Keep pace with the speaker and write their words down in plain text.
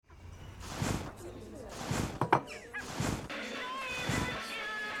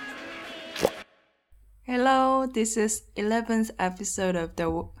this is 11th episode of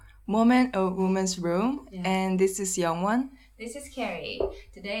the Moment of Women's Room, and this is Youngwon. This is Carrie.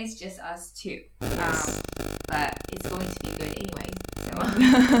 Today is just us two, Yes. but it's going to be good anyway. So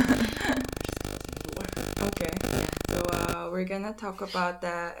Okay, so we're gonna talk about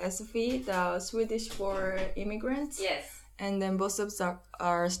the SFI, the Swedish for immigrants. Yes. And then both of us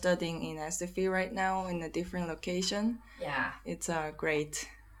are studying in SFI right now in a different location. Yeah. It's a great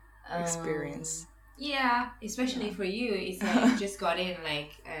experience. Yeah, especially for you, it's like you just got in in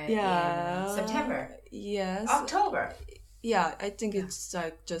September. Yes. October. Yeah, I think it's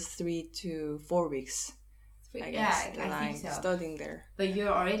like just 3 to 4 weeks. I guess, I think so. Studying there. But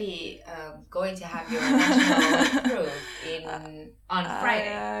you're already going to have your national proof on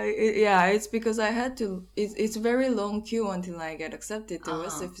Friday. It's because I had to. It's very long queue until I get accepted to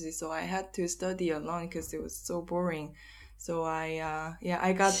SFC, so I had to study alone because it was so boring. So I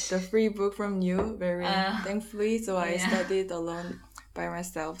got the free book from you very thankfully. So I studied alone by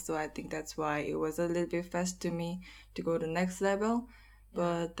myself. So I think that's why it was a little bit fast to me to go to the next level.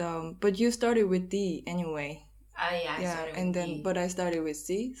 But you started with D anyway. I started with D. But I started with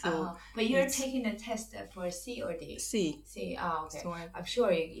C. So but you're taking a test for C or D? C. C. Oh, okay. So I'm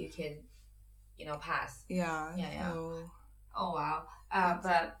sure you can, pass. Yeah. So, oh wow.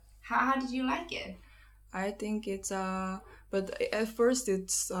 But how did you like it? I think it's but at first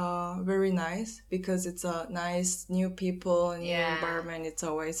it's very nice because it's a nice new people and new environment. It's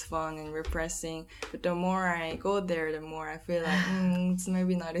always fun and refreshing. But the more I go there, the more I feel like it's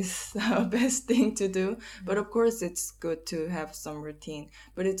maybe not the best thing to do. But of course, it's good to have some routine.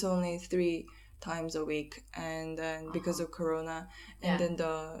 But it's only 3 times a week, and then because of Corona, and then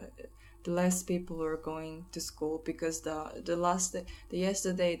the less people were going to school because the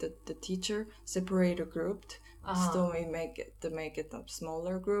yesterday the teacher separated grouped. So we make it a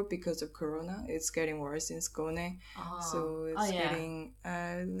smaller group because of Corona. It's getting worse in Skåne, so it's getting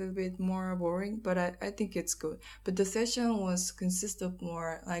a little bit more boring. But I think it's good. But the session consist of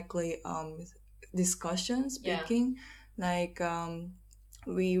more likely discussion, speaking,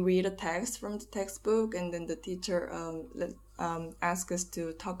 we read a text from the textbook, and then the teacher ask us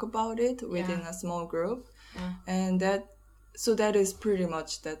to talk about it within a small group, and that is pretty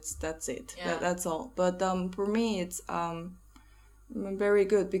much that's it. That's all. But for me, it's very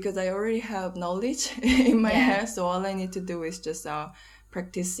good because I already have knowledge in my head, so all I need to do is just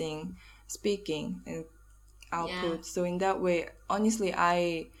practicing speaking and output. So in that way, honestly,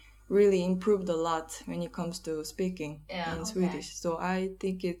 I really improved a lot when it comes to speaking in Swedish. So I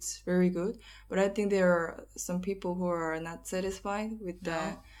think it's very good. But I think there are some people who are not satisfied with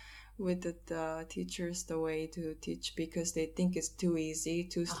the teachers, the way to teach, because they think it's too easy,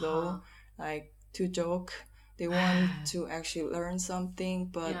 too slow, too joke. They want to actually learn something,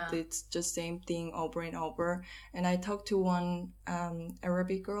 but it's just same thing over and over. And I talked to one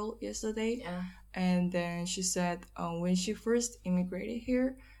Arabic girl yesterday, and then she said when she first immigrated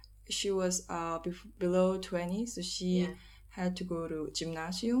here, she was below 20, so she had to go to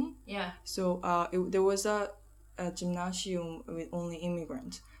gymnasium. So there was a gymnasium with only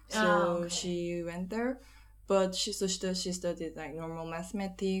immigrants. So she went there, but she studied like normal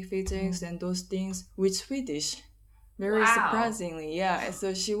mathematics, physics, and those things with Swedish. Very surprisingly,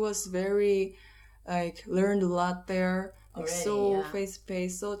 So she was very learned a lot there. So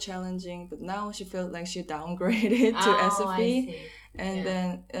fast-paced, so challenging. But now she felt like she downgraded to SFI. And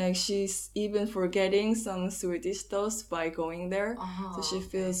then she's even forgetting some Swedish stuff by going there. So she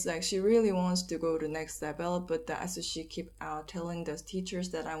feels like she really wants to go to next level, but so she keep telling the teachers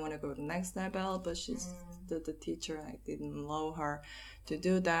that I want to go to next level, but the teacher didn't allow her to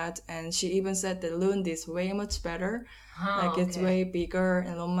do that. And she even said that Lund is way much better. It's way bigger,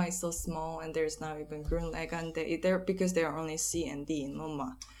 and Lomma is so small, and there's not even Grundläggande there because there are only C and D in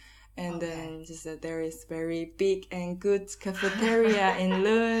Lomma. And then she said there is very big and good cafeteria in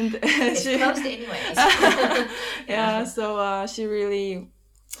Lund. It's closed anyways. So she really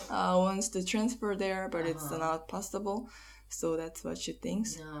wants to transfer there, but it's not possible. So that's what she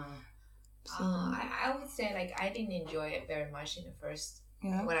thinks. So, I would say I didn't enjoy it very much in the first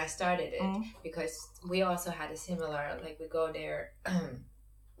when I started it because we also had a similar we go there.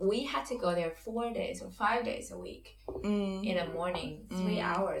 We had to go there 4 days or 5 days a week in the morning, 3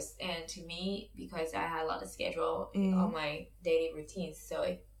 hours. And to me, because I had a lot of schedule on my daily routines,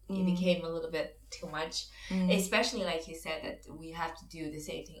 so it became a little bit too much. Especially like you said, that we have to do the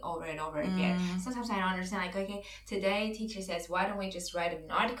same thing over and over again. Sometimes I don't understand, like, okay, today teacher says, why don't we just write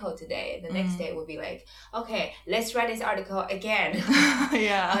an article today? And the next day will be like, okay, let's write this article again.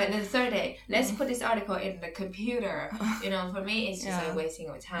 And the third day, let's put this article in the computer. For me, it's just like wasting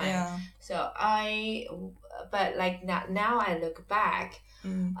of time. So but like now I look back,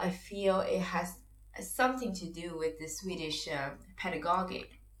 I feel it has something to do with the Swedish pedagogy.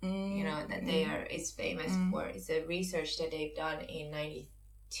 That is famous for. It's a research that they've done in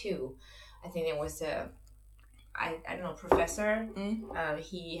 92. I think there was I don't know, professor.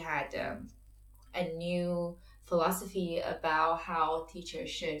 He had a new philosophy about how teachers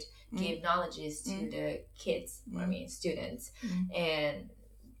should give knowledges to the kids, students, and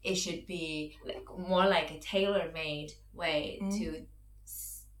it should be like more like a tailor-made way to,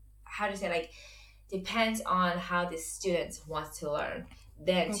 how to say, like, depends on how the students want to learn,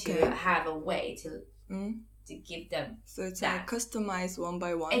 then to have a way to give them. So it's like customized one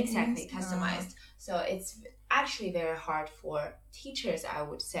by one. Exactly, customized. So it's actually very hard for teachers, I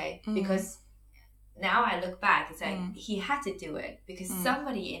would say, because now I look back, it's like he had to do it because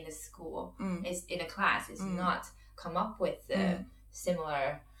somebody in the school is in a class is not come up with the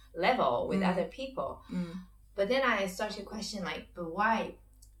similar level with other people. But then I start to question, like, but why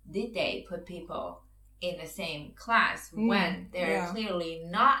did they put people in the same class when they're clearly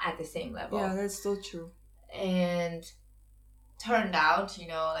not at the same level? Yeah, that's so true. And turned out,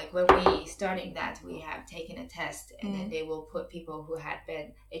 like when we starting that, we have taken a test, and then they will put people who had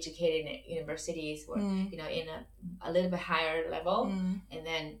been educated in universities or in a little bit higher level, and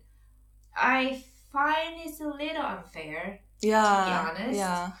then I find it's a little unfair, to be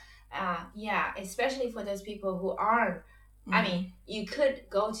honest. Especially for those people who aren't. I mean, you could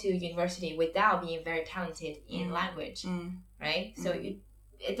go to university without being very talented in language, right? So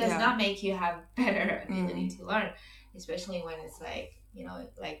it does not make you have better ability to learn, especially when it's like,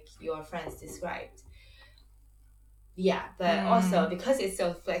 like your friends described. Yeah, but also because it's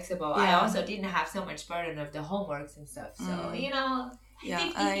so flexible, I also didn't have so much burden of the homeworks and stuff. So,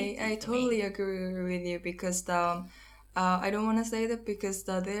 I totally agree with you because I don't want to say that because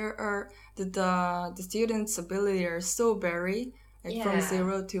there are the students' ability are so varied. Like from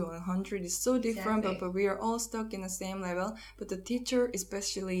 0 to 100 is so different, but we are all stuck in the same level. But the teacher,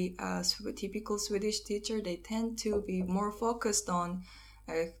 especially typical Swedish teacher, they tend to be more focused on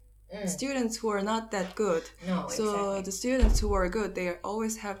students who are not that good. So the students who are good, they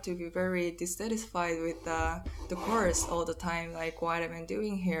always have to be very dissatisfied with the course all the time, like what I've been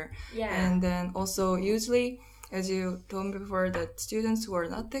doing here. And then also usually, as you told me before, that students who are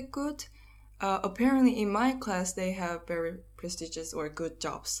not that good, apparently in my class, they have very prestigious or good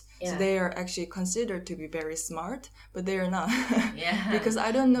jobs. So they are actually considered to be very smart, but they are not. Because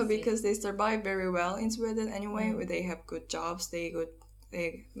I don't know, because they survive very well in Sweden anyway, where they have good jobs, they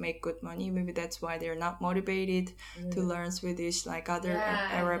make good money. Maybe that's why they're not motivated to learn Swedish like other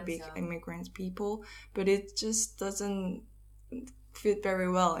Arabic immigrant people. But it just doesn't fit very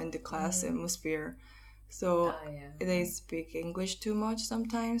well in the class atmosphere. So they speak English too much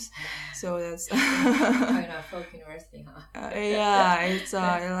sometimes. So that's folk university, huh? It's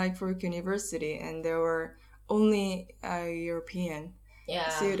like folk university, and there were only European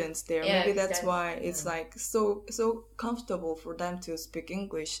students there. Maybe that's why it's like so comfortable for them to speak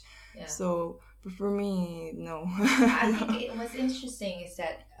English. So, but for me, no. I think what's interesting is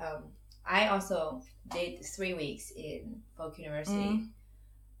that I also did 3 weeks in folk university.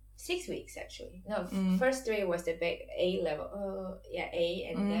 6 weeks actually. No, first 3 was the big A level. A,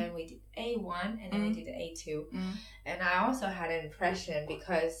 and then we did A1, and then we did the A2. And I also had an impression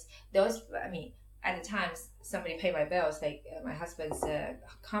because those, at the time, somebody paid my bills, like my husband's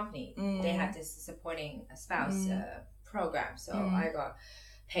company. They had this supporting a spouse program, so I got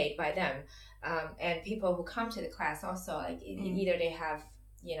paid by them. And people who come to the class also, like either they have,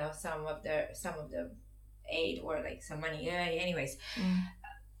 some of the aid or like some money. Anyways.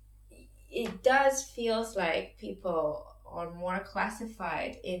 It does feels like people are more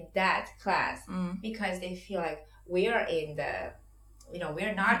classified in that class because they feel like we are in the,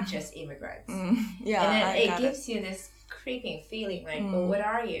 we're not just immigrants. And then it gives you this creeping feeling like, well, what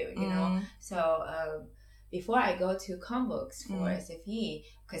are you, So before I go to Combooks for SFI,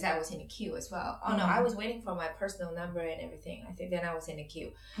 because I was in the queue as well. Oh no, I was waiting for my personal number and everything. I think then I was in the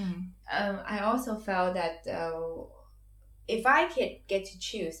queue. I also felt that if I could get to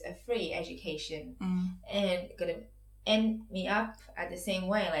choose a free education and gonna end me up at the same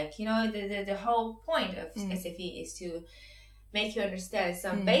way, like, the whole point of SFI is to make you understand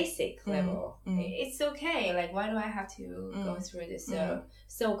some basic level. It's okay. Like, why do I have to go through this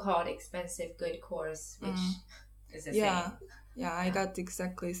so-called expensive good course, which is the same? Yeah, I got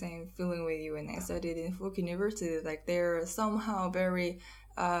exactly the same feeling with you when I studied in Folk University. Like, they're somehow very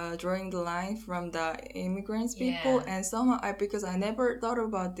drawing the line from the immigrants people, and somehow because I never thought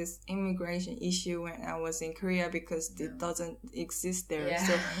about this immigration issue when I was in Korea, because it doesn't exist there.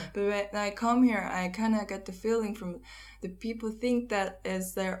 So, but when I come here, I kind of get the feeling from the people think that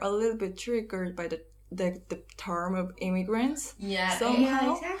as they're a little bit triggered by the term of immigrants.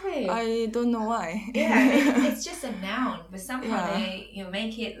 Somehow, exactly. I don't know why. It's just a noun, but somehow they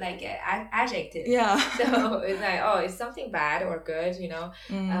make it like an adjective. So it's like, oh, it's something bad or good,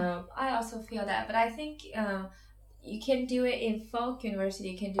 I also feel that, but I think you can do it in Folk University,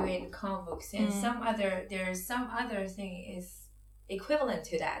 you can do it in convux, and there's some other thing is equivalent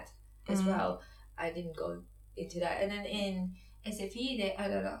to that as well. I didn't go into that, and then in SFI,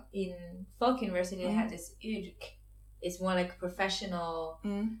 in Folk University, they have this URK. It's more like professional,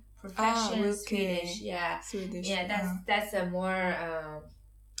 Swedish. Swedish. That's a more,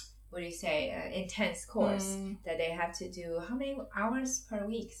 intense course that they have to do. How many hours per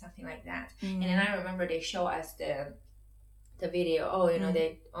week? Something like that. And then I remember they show us the video.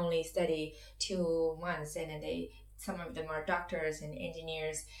 They only study 2 months, and then some of them are doctors and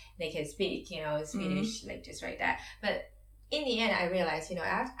engineers. They can speak, Swedish, like just like that. But in the end, I realized,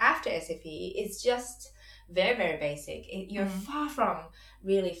 after SFI, it's just very, very basic. You're far from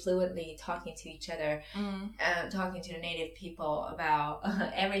really fluently talking to each other, talking to the native people about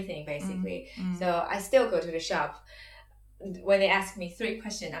everything, basically. So I still go to the shop. When they ask me 3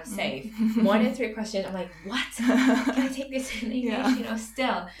 questions, I'm safe. More than 3 questions, I'm like, what? Can I take this in English?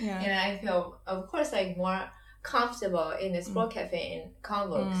 Still. And I feel, of course, like more comfortable in the sport cafe in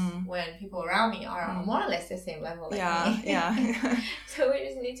convux when people around me are more or less the same level like me. So we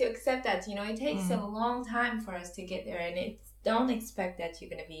just need to accept that, it takes a long time for us to get there, and don't expect that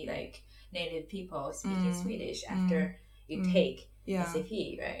you're going to be like native people speaking Swedish after you take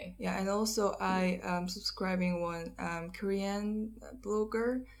SFI, right? And also I am subscribing one Korean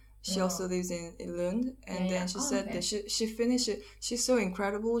blogger. She also lives in Lund, and then she said that she finished it. She's so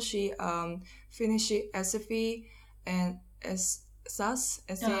incredible. She finished SFI and SAS,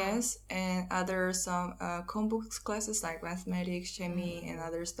 and other some convux classes like mathematics, chemistry, and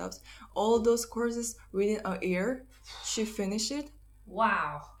other stuff. All those courses within a year, she finished it.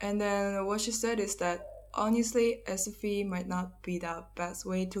 Wow! And then what she said is that, honestly, SFI might not be the best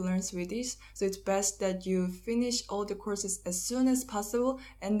way to learn Swedish, so it's best that you finish all the courses as soon as possible,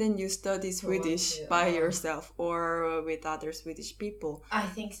 and then you study Swedish by yourself or with other Swedish people. I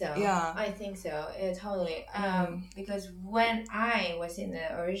think so. I think so. Totally. Because when I was in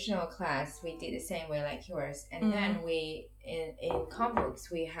the original class, we did the same way like yours, and then we in convux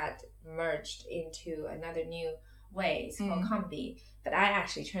we had merged into another new way. It's called Combi, but I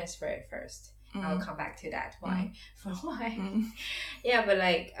actually transferred it first. I'll come back to that. Why? But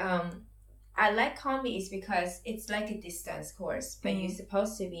like I like Combi is because it's like a distance course, but you're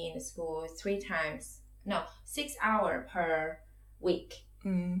supposed to be in the school 6 hours per week.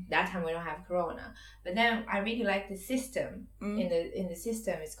 That time we don't have Corona, but then I really like the system. In the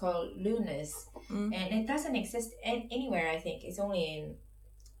system, it's called Lunas, and it doesn't exist anywhere. I think it's only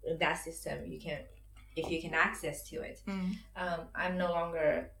in that system if you can access to it. I'm no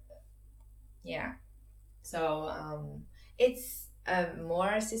longer. So it's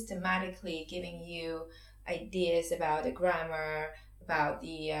more systematically giving you ideas about the grammar, about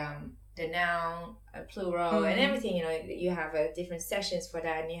the noun, plural, and everything. You have different sessions for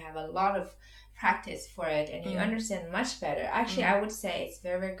that, and you have a lot of practice for it, and you understand much better. Actually, I would say it's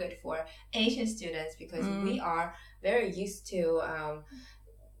very, very good for Asian students, because we are very used to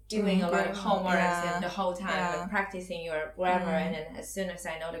doing a lot of homeworks and the whole time practicing your grammar, and then as soon as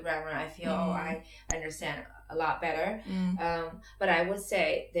I know the grammar, I feel I understand a lot better. But I would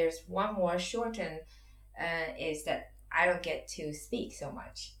say there's one more shorten is that I don't get to speak so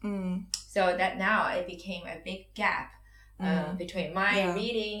much. So that now it became a big gap between my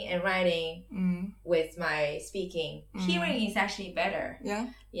reading and writing with my speaking. Hearing is actually better.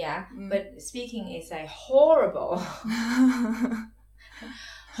 But speaking is like horrible.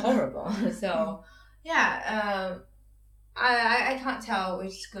 So I can't tell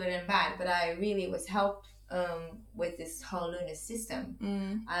which is good and bad, but I really was helped with this whole lunar system.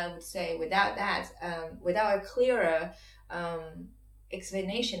 I would say without that, without a clearer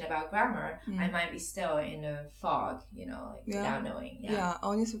explanation about grammar, I might be still in a fog, without knowing.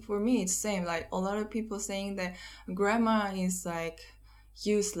 Honestly, for me it's same. Like a lot of people saying that grammar is like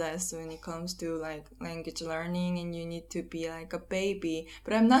useless when it comes to like language learning, and you need to be like a baby.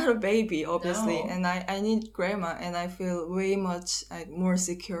 But I'm not a baby, obviously, and I need grammar, and I feel way much like more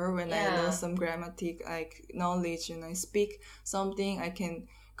secure when I know some grammatic like knowledge. When I speak something, I can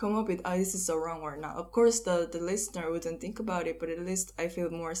come up with, this is so wrong or not. Of course, the listener wouldn't think about it, but at least I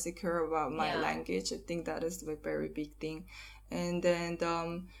feel more secure about my language. I think that is a very big thing. And then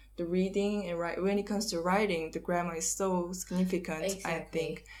the reading and when it comes to writing, the grammar is so significant. Exactly. I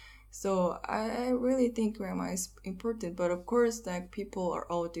think so. I really think grammar is important, but of course, like people are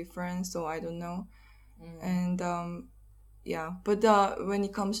all different, so I don't know. And but when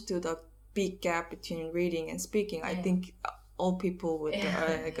it comes to the big gap between reading and speaking, I think all people would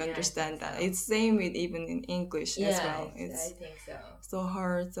understand that. It's same with even in English as well. I think so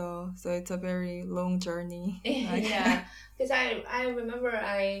hard, so it's a very long journey. Because I remember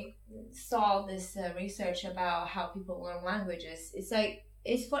I saw this research about how people learn languages. It's like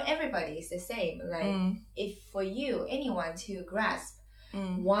it's for everybody. It's the same. Like if for you, anyone to grasp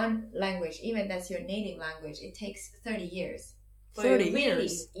one language, even that's your native language, it takes 30 years. 30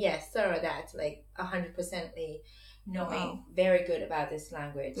 years? Yes, thorough that, like 100%ly knowing very good about this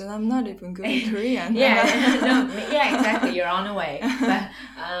language. Then I'm not even good at Korean. Exactly. You're on the way. But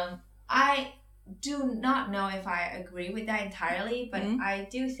I do not know if I agree with that entirely, but I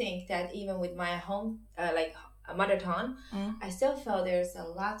do think that even with my home, like a mother tongue, I still feel there's a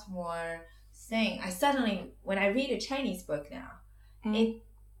lot more saying. I suddenly, when I read a Chinese book now, it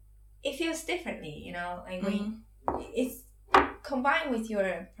feels differently, you know, like when it's combined with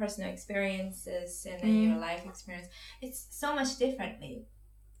your personal experiences and then your life experience, it's so much differently.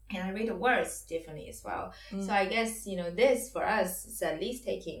 And I read the words differently as well. So I guess, you know, this for us is at least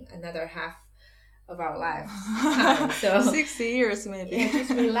taking another half of our lives. So 60 years maybe. Yeah,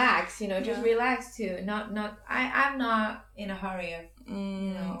 just relax, you know, just relax too. I'm not in a hurry of,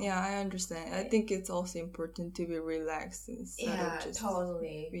 you know. Yeah, I understand. I think it's also important to be relaxed instead of just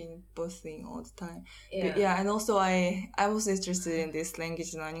being bossing all the time. And also I was interested in this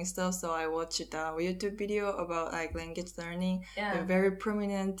language learning stuff, so I watched a YouTube video about like language learning. A very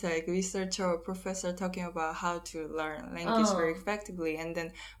prominent like researcher or professor talking about how to learn language very effectively, and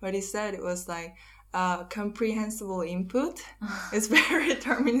then what he said, it was like comprehensible input. It's very it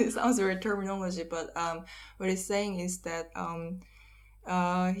sounds very terminology, but what he's saying is that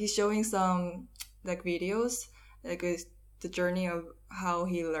he's showing some like videos like with the journey of how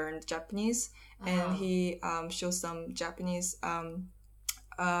he learned Japanese, and he shows some Japanese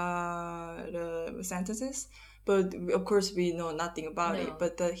the sentences, but of course we know nothing about it,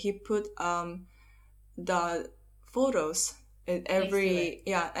 but he put the photos every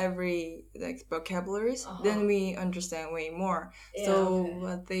like vocabularies, then we understand way more.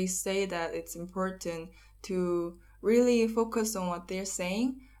 What they say that it's important to really focus on what they're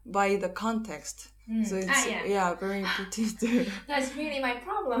saying by the context. So it's very important to... That's really my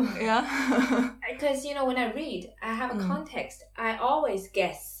problem. Because you know, when I read, I have a context. I always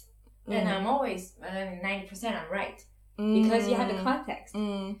guess, and I'm always 90% I'm right. Because you have the context.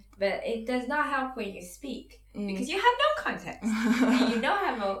 But it does not help when you speak because you have no context. And you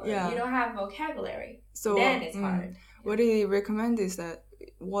don't have vocabulary. So then it's hard. What I recommend is that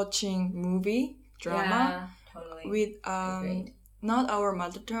watching movie, drama with not our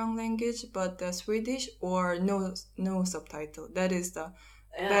mother tongue language, but the Swedish or no subtitle. That is the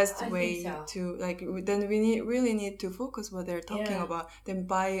best way to like. Then we really need to focus what they're talking about. Then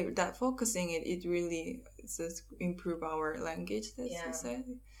by that focusing it really just improve our language. That's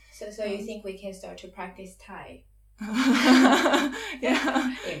society. So you think we can start to practice Thai? I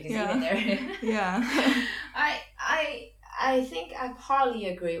think I partly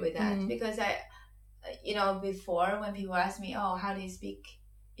agree with that because I, you know, before when people ask me, oh, how do you speak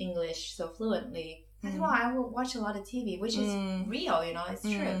English so fluently? I said, well, I will watch a lot of TV, which is real, you know, it's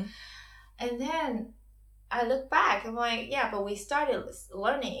true. And then I look back, I'm like, but we started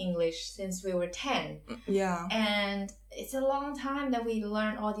learning English since we were 10. And it's a long time that we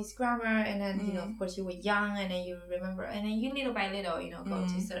learned all this grammar, and then, you know, of course you were young, and then you remember, and then you little by little, you know, go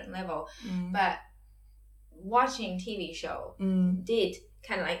to a certain level. But watching TV show did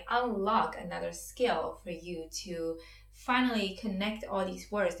kind of like unlock another skill for you to finally connect all these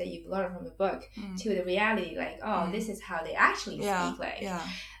words that you've learned from the book to the reality, like, this is how they actually speak, like.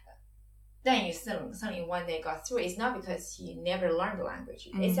 Then you suddenly one day got through. It's not because you never learned the language.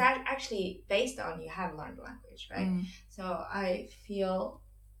 It's actually based on you have learned the language, right? So I feel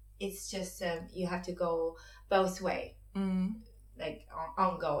it's just you have to go both way, like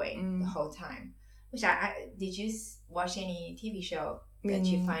ongoing the whole time. Which did you watch any TV show that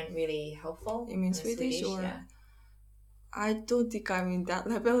you find really helpful? You mean Swedish or? I don't think I'm in that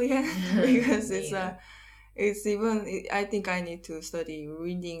level yet because I think I need to study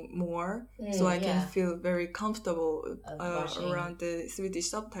reading more so I can feel very comfortable around the Swedish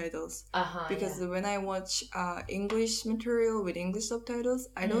subtitles. Because when I watch English material with English subtitles,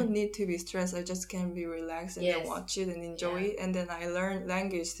 I don't need to be stressed. I just can be relaxed and then watch it and enjoy it, and then I learn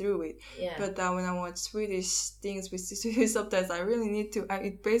language through it. But when I watch Swedish things with Swedish subtitles, I really need to.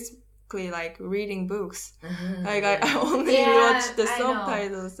 It basically like reading books. Like I only watch the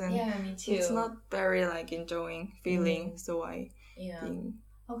subtitles, and me too. It's not very like enjoying feeling. So I think.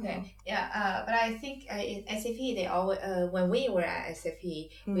 Okay. But I think in SFI they always when we were at SFI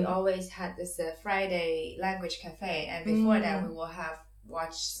we always had this Friday language cafe, and before that we will have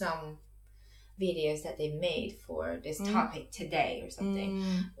watched some videos that they made for this topic today or something.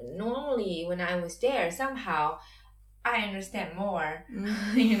 Normally when I was there, somehow I understand more,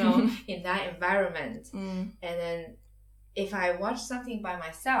 in that environment. And then if I watch something by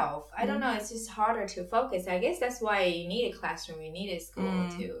myself, I don't know, it's just harder to focus. I guess that's why you need a classroom, you need a school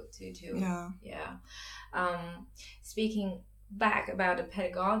speaking back about the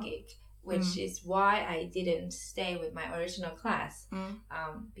pedagogic, which is why I didn't stay with my original class,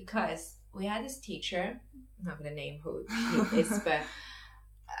 because we had this teacher, I'm not going to name who she is, but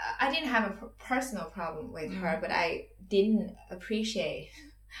I didn't have a personal problem with her, but I didn't appreciate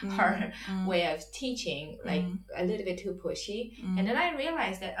her way of teaching, like a little bit too pushy. And then I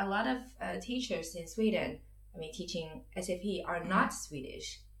realized that a lot of teachers in Sweden, teaching SFI, are not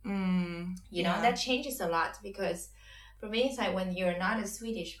Swedish. That changes a lot, because for me, it's like when you're not a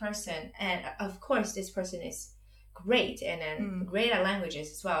Swedish person, and of course this person is great and then great at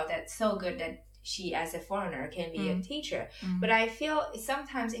languages as well. That's so good that she, as a foreigner, can be a teacher. But I feel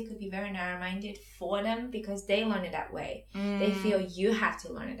sometimes it could be very narrow-minded for them, because they learn it that way. They feel you have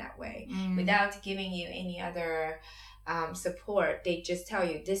to learn it that way without giving you any other support. They just tell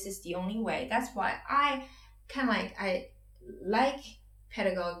you this is the only way. That's why I like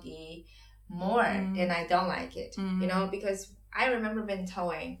pedagogy more than I don't like it. Because I remember being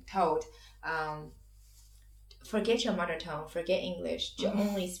told forget your mother tongue, forget English,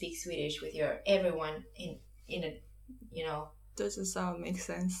 only speak Swedish with everyone in a, Doesn't sound make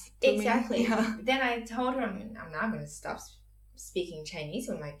sense to exactly me. Yeah. Then I told her I'm not going to stop speaking Chinese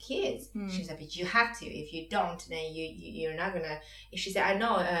with my kids. She said, but you have to. If you don't, then you're not gonna. She said, I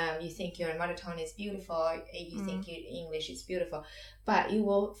know you think your mother tongue is beautiful, you think your English is beautiful, but you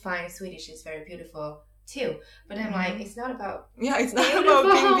will find Swedish is very beautiful too. But I'm like, it's not about it's not about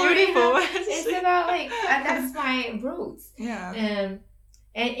being beautiful. It's about that's my roots. And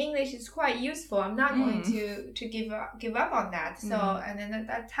English is quite useful. I'm not going to give up on that. So and then at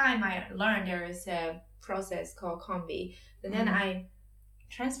that time I learned there is a process called combi, and then I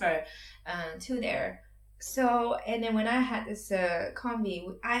transferred to there. So and then when I had this combi,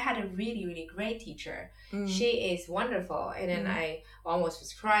 I had a really, really great teacher. She is wonderful, and then I almost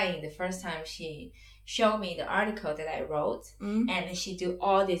was crying the first time she showed me the article that I wrote, and she do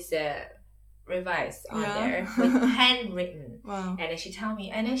all this revise on there with handwritten. And then she told me,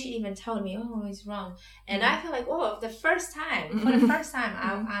 and then she even told me, oh, it's wrong. And I feel like, oh, for the first time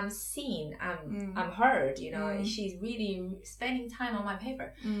I'm seen, I'm heard, and she's really spending time on my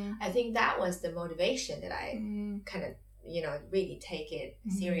paper. I think that was the motivation that I kind of, really take it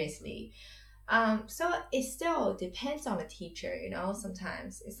seriously. So it still depends on the teacher,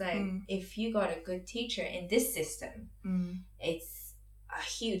 sometimes it's like if you got a good teacher in this system, it's a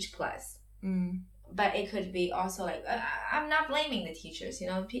huge plus. But it could be also like, I'm not blaming the teachers,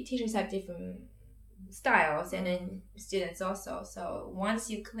 teachers have different styles, and then students also. So once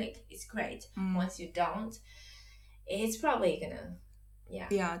you click, it's great. Once you don't, it's probably gonna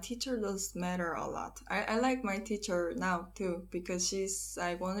teacher does matter a lot. I like my teacher now too, because she's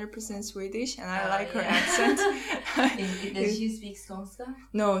like 100% Swedish, and I like her accent. Does she speak skånska?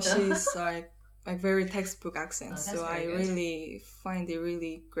 No, she's like very textbook accent. So I really find it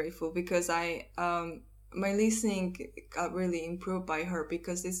really grateful, because my listening got really improved by her,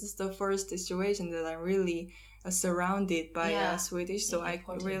 because this is the first situation that I'm really surrounded by Swedish, so I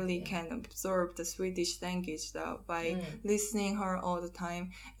really can absorb the Swedish language by listening her all the time,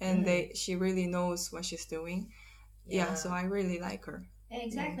 and she really knows what she's doing. So I really like her.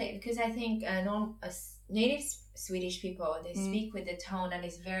 Exactly, because I think native Swedish people, they speak with a tone that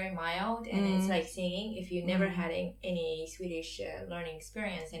is very mild, and it's like singing. If you never had any Swedish learning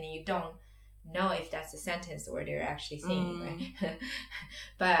experience, and you don't know if that's a sentence or they're actually singing, right?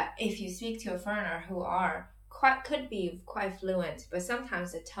 But if you speak to a foreigner who could be quite fluent, but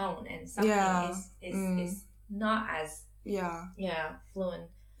sometimes the tone and something is not as fluent.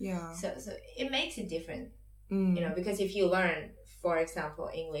 So it makes it different. because if you learn, for example,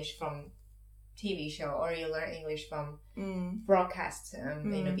 English from TV show, or you learn English from broadcast,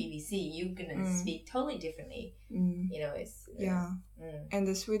 BBC, you're gonna speak totally differently. It's and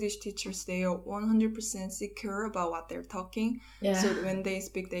the Swedish teachers, they are 100% secure about what they're talking. So when they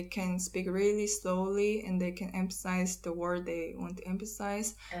speak, they can speak really slowly, and they can emphasize the word they want to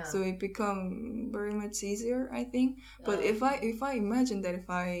emphasize. So it becomes very much easier, I think. But if I imagine that if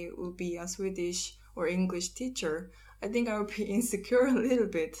I would be a Swedish or English teacher, I think I would be insecure a little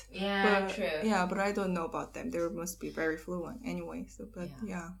bit. True. Yeah, but I don't know about them. They must be very fluent anyway. So,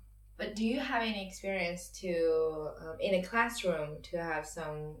 But do you have any experience to in a classroom to have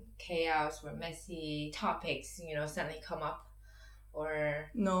some chaos or messy topics, suddenly come up, or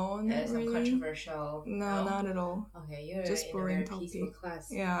no, not some really. controversial? No, not at all. Okay, you're just in boring a very peaceful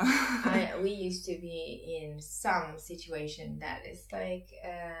class. Yeah. We used to be in some situation that is like,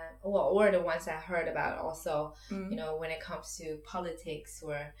 or the ones I heard about also, when it comes to politics,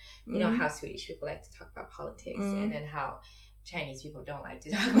 or you know how Swedish people like to talk about politics, and then how Chinese people don't like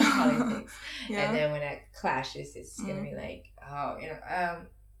to talk about politics. And then when it clashes, it's gonna be like,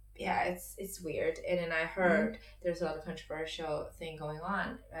 it's weird. And then I heard there's a lot of controversial thing going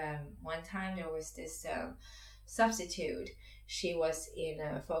on. One time there was this substitute. She was in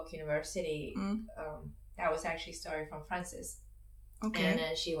a folk university. That was actually a story from Francis. Okay. And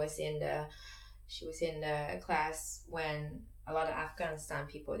then she was in the class when a lot of Afghanistan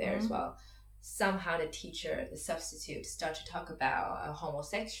people there as well. Somehow the substitute, started to talk about a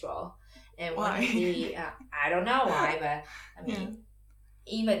homosexual. And one of the, I don't know why, but I mean,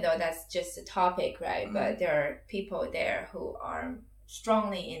 even though that's just a topic, right? But there are people there who are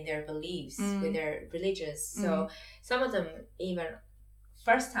strongly in their beliefs with their religions. So some of them even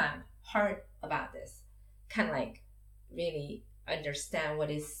first time heard about this, kind of like really understand what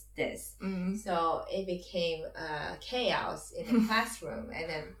is this. So it became chaos in the classroom, and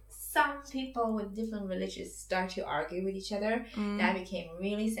then some people with different religions start to argue with each other. That became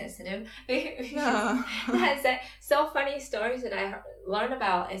really sensitive. That's so funny stories that I learned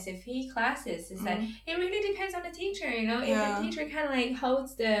about SFI classes is that it really depends on the teacher, If the teacher kind of like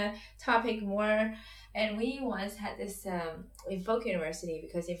holds the topic more. And we once had this in folk university,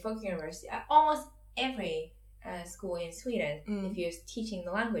 because in folk university, almost every school in Sweden, if you're teaching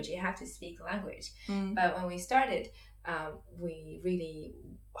the language, you have to speak the language. But when we started, we really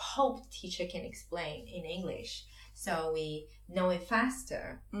hope the teacher can explain in English, so we know it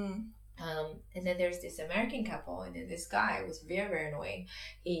faster. And then there's this American couple, and then this guy was very, very annoying.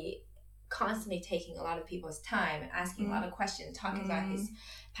 He constantly taking a lot of people's time, asking a lot of questions, talking about his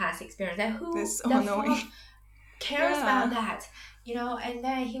past experience. And who the fuck cares about that? And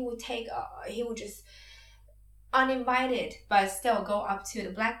then he would just uninvited, but still go up to the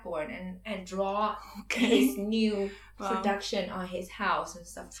blackboard and draw his new production on his house and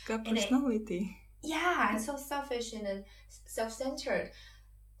stuff. It's got personality. It's so selfish and then self-centered.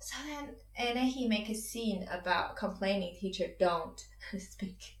 So then he make a scene about complaining teacher don't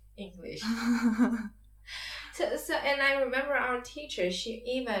speak English. So and I remember our teacher, she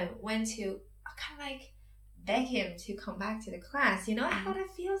even went to kind of like beg him to come back to the class. How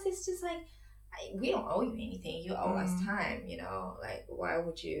that feels? It's just like, we don't owe you anything. You owe us time, like, why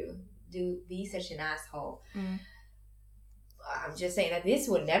would you be such an asshole? I'm just saying that this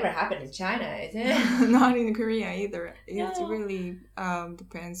would never happen in China, is it? Not in Korea either. It really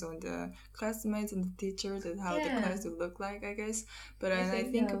depends on the classmates and the teachers and how the class will look like, I guess. But I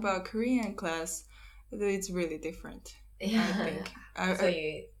think about Korean class, it's really different. I think. So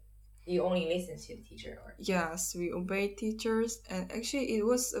you only listen to the teacher, or? Yes, we obey teachers, and actually it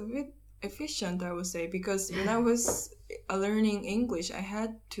was a bit efficient, I would say, because when I was learning English, I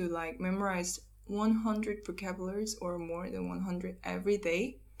had to memorize 100 vocabularies or more than 100 every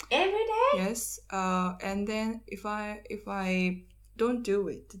day. Every day? Yes. And then if I don't do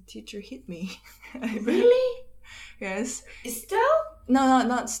it, the teacher hit me. Really? Yes. Still? No,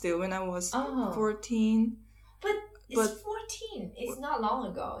 not still. When I was 14. But it's 14. It's not long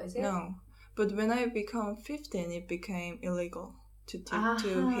ago, is it? No. But when I became 15, it became illegal to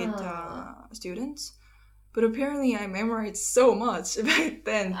hit students. But apparently I memorized so much back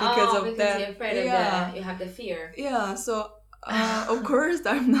then because of that. You're afraid of you have the fear. Yeah, so of course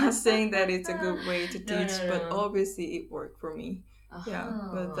I'm not saying that it's a good way to teach, but obviously it worked for me. Yeah,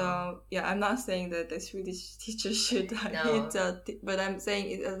 but I'm not saying that the Swedish teacher should hit, but I'm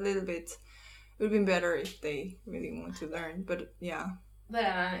saying it a little bit. It would be better if they really want to learn, but yeah. But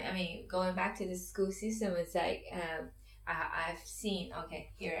I mean, going back to the school system, it's like I've seen.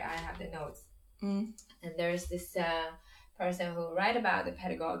 Okay, here I have the notes. And there's this person who write about the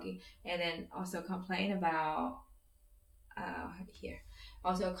pedagogy, and then also complain about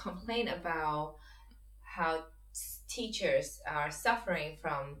how teachers are suffering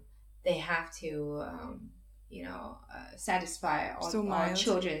from they have to satisfy all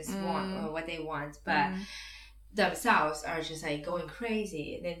children's want or what they want, but themselves are just like going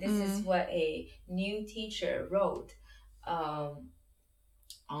crazy. And then this is what a new teacher wrote on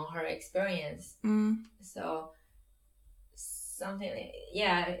her experience. So something like,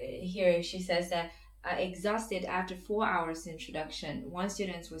 here she says that exhausted after 4 hours introduction, one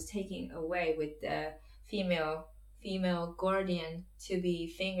student was taken away with the female guardian to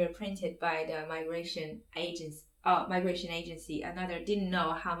be fingerprinted by the migration agency. Another didn't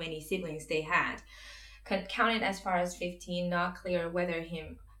know how many siblings they had, counted as far as 15, not clear whether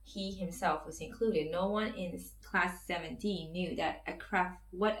he himself was included. No one in class 17 knew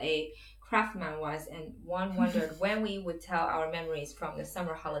what a craftsman was, and one wondered when we would tell our memories from the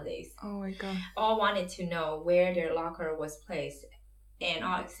summer holidays. Oh my god. All wanted to know where their locker was placed, and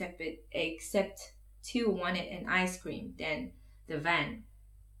all except two wanted an ice cream. Then the van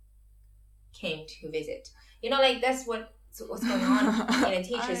came to visit. Like that's what's going on in a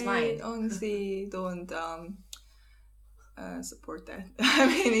teacher's mind. I honestly don't support that. I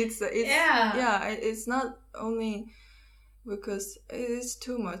mean, it's not only because it is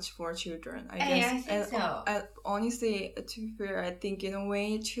too much for children, I guess. I think so. Honestly, to be fair, I think in a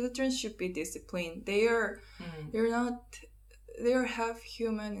way children should be disciplined. They're half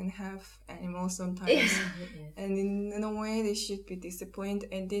human and half animal sometimes, and in a way they should be disciplined,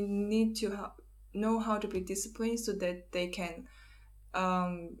 and they need to know how to be disciplined so that they can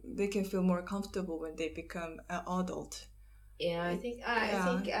feel more comfortable when they become an adult. Yeah, I think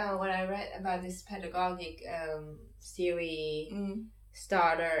when I read about this pedagogic theory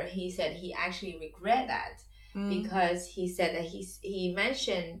starter, he said he actually regret that because he said that he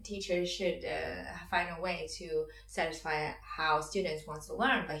mentioned teachers should find a way to satisfy how students want to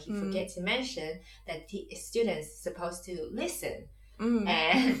learn, but he forget to mention that students supposed to listen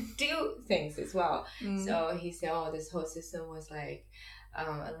and do things as well. So he said, this whole system was like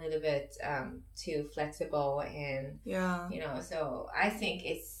a little bit too flexible, and so I think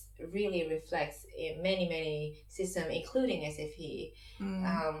it's really reflects in many systems, including SFI.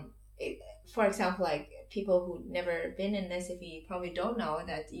 For example, like people who never been in SFI probably don't know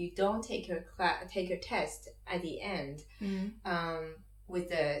that you don't take your test at the end with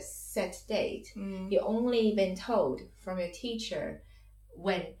the set date. You only been told from your teacher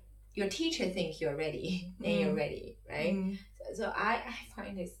when your teacher thinks you're ready, then you're ready, right? So I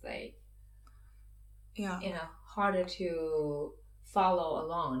find this like, harder to follow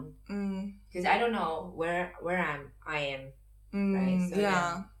along because I don't know where I am,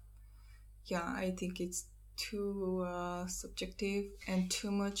 right? So, I think it's too subjective and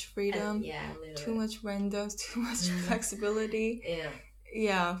too much freedom, too much random, too much flexibility.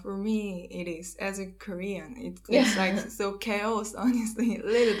 Yeah, for me it is. As a Korean, it's like so chaos. Honestly, a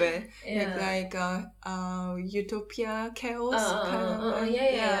little bit like utopia chaos.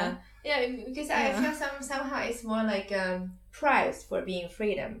 Because I feel somehow it's more like prize for being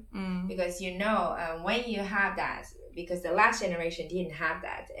freedom, because when you have that, because the last generation didn't have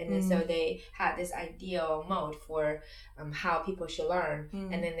that, and then so they had this ideal mode for how people should learn,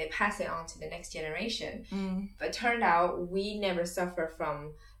 and then they pass it on to the next generation. But turned out we never suffer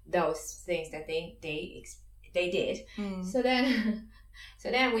from those things that they did. So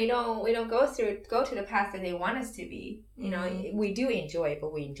then we don't go to the path that they want us to be. We do enjoy it,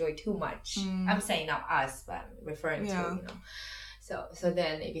 but we enjoy too much. I'm saying not us, but I'm referring to So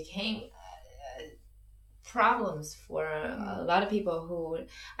then it became problems for a lot of people who,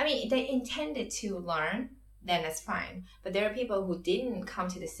 they intended to learn, then that's fine. But there are people who didn't come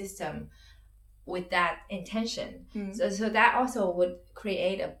to the system with that intention. So that also would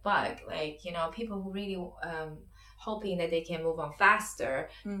create a bug. Like, people who really hoping that they can move on faster,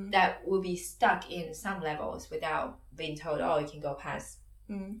 that will be stuck in some levels without being told, you can go past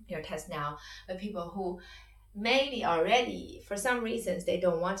your test now. But people who maybe already, for some reasons, they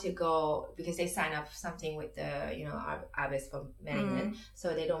don't want to go because they sign up something with the, Arbets for management.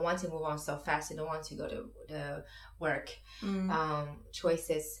 So they don't want to move on so fast. They don't want to go to the work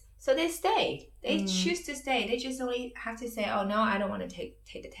choices. So they stay. They choose to stay. They just only have to say, "Oh no, I don't want to take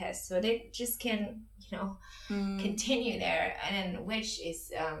the test." So they just can, continue there. And then, which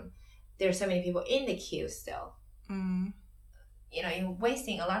is there are so many people in the queue still. You're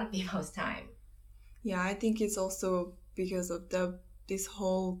wasting a lot of people's time. Yeah, I think it's also because of this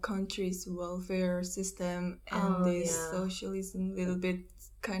whole country's welfare system and socialism little bit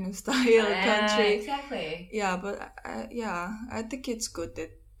kind of style country. Exactly. Yeah, but I think it's good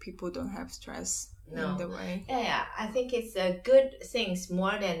that people don't have stress in the way. Yeah, I think it's good things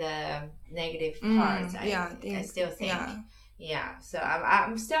more than the negative parts. I still think. Yeah. So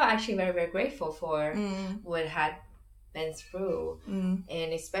I'm still actually very, very grateful for what had been through,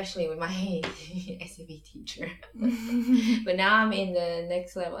 and especially with my SFI teacher. But now I'm in the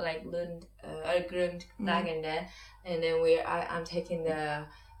next level, like Grundlagende, and then I'm taking the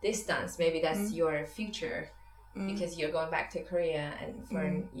distance. Maybe that's your future, because you're going back to Korea and for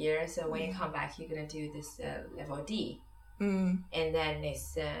a year. So when you come back, you're gonna do this level D, and then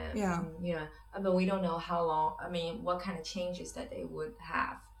it's but we don't know how long. I mean, what kind of changes that they would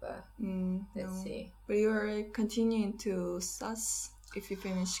have. But let's see. But you're continuing to SAS if you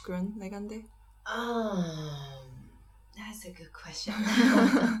finish Grundlagende? That's a good question.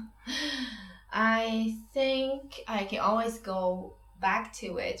 I think I can always go back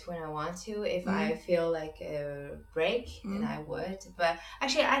to it when I want to. If I feel like a break, then I would. But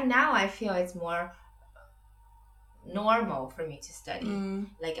actually, I feel it's more normal for me to study.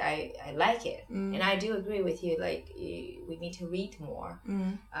 Like I like it, and I do agree with you, like we need to read more,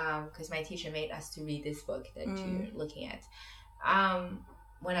 because my teacher made us to read this book that you're looking at.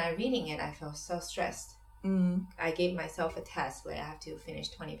 When I'm reading it, I feel so stressed. I gave myself a test where I have to finish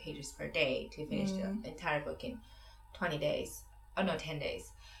 20 pages per day to finish the entire book in 10 days.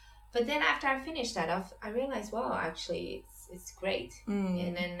 But then after I finished that off, I realized, well, actually it's great.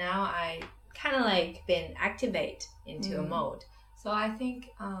 And then now I kind of like been activate into a mode. So I think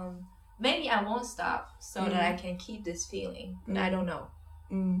maybe I won't stop so that I can keep this feeling. But I don't know.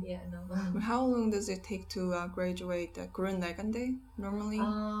 Yeah, no. How long does it take to graduate Grundlagende normally?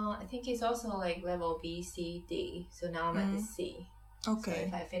 I think it's also like level B, C, D. So now I'm at the C. Okay. So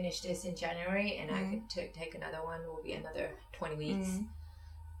if I finish this in January and I could take another one, it will be another 20 weeks.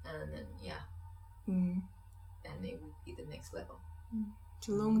 And then, and it will be the next level. It's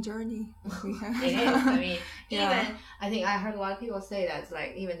a long journey. It is. I mean, even I think I heard a lot of people say that it's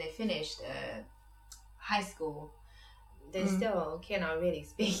like even they finished high school, they still cannot really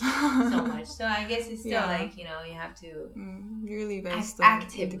speak so much. So I guess it's still like, you have to really based on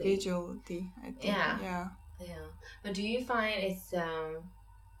individuality, I think. Yeah. But do you find it's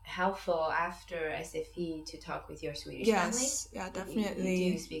helpful after SFI to talk with your Swedish family? Yes, yeah, definitely.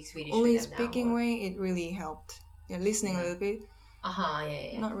 You do speak Swedish only with them speaking now, way, it really helped. Yeah, listening a little bit.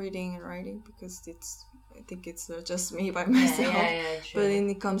 Yeah. Not reading and writing, because I think it's just me by myself. True. But when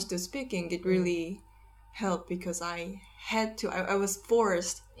it comes to speaking, it really helped, because I was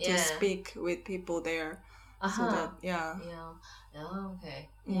forced to speak with people there. So that, Oh, okay.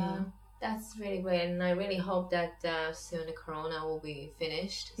 That's really great, and I really hope that soon the corona will be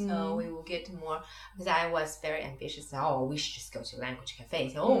finished, so we will get more, because I was very ambitious. We should just go to language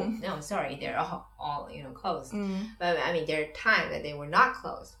cafes. No, sorry, they're all closed. But I mean, there are times that they were not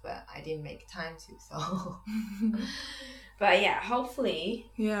closed, but I didn't make time to, so. But yeah, hopefully.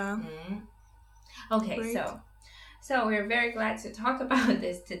 Yeah. Okay, great. so we're very glad to talk about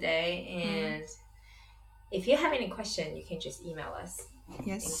this today, and if you have any question, you can just email us.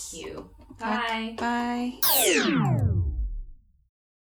 Yes. Thank you. Bye. Bye.